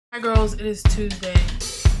Hi girls, it is Tuesday.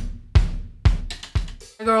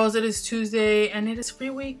 Hi girls, it is Tuesday and it is free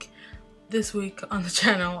week this week on the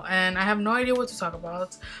channel, and I have no idea what to talk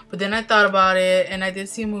about, but then I thought about it and I did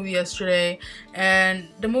see a movie yesterday, and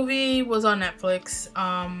the movie was on Netflix.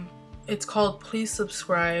 It's called Please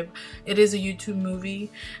Subscribe. It is a YouTube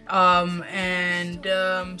movie, and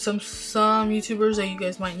some YouTubers that you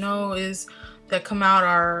guys might know that come out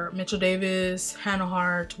are Mitchell Davis, Hannah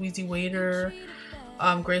Hart, Weezy Wader,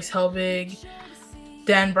 Grace Helbig,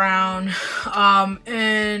 Dan Brown,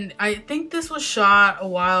 and I think this was shot a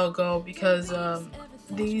while ago because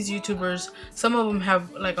these YouTubers, some of them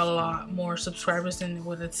have like a lot more subscribers than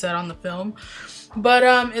what it said on the film, but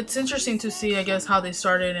it's interesting to see, I guess, how they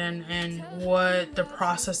started and what the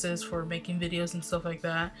process is for making videos and stuff like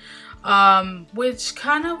that, which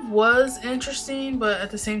kind of was interesting, but at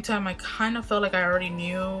the same time I kind of felt like I already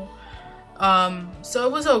knew, so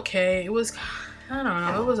it was okay. It was, I don't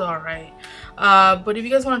know, it was alright. But if you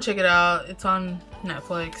guys want to check it out, it's on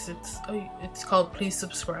Netflix. It's called Please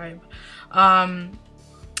Subscribe.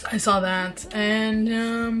 I saw that,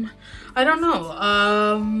 and I don't know.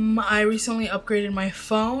 I recently upgraded my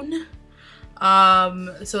phone.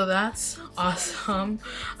 So that's awesome.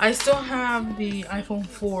 I still have the iPhone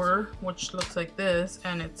 4, which looks like this,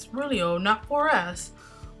 and it's really old, not 4S.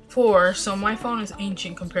 4, so my phone is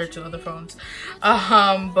ancient compared to other phones,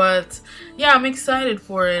 but yeah, I'm excited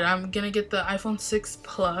for it. I'm gonna get the iPhone 6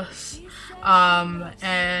 Plus,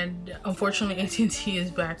 and unfortunately AT&T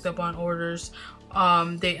is backed up on orders.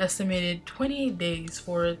 They estimated 28 days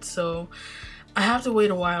for it, so I have to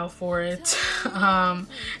wait a while for it. And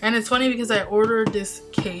it's funny because I ordered this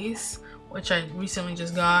case, which I recently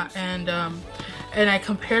just got, and I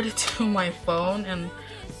compared it to my phone, and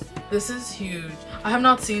this is huge. I have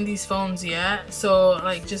not seen these phones yet, so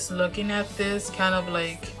like just looking at this, kind of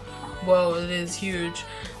like, whoa, it is huge.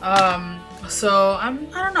 So I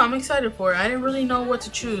don't know, I'm excited for it. I didn't really know what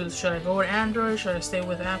to choose. Should I go with Android? Should I stay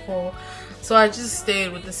with Apple? So I just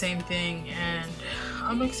stayed with the same thing, and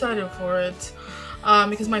I'm excited for it,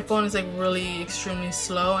 because my phone is like really extremely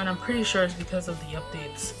slow, and I'm pretty sure it's because of the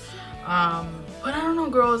updates. But I don't know,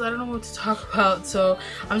 girls, I don't know what to talk about, so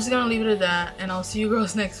I'm just gonna leave it at that, and I'll see you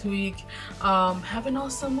girls next week. Have an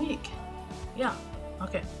awesome week. Yeah,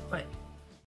 okay, bye.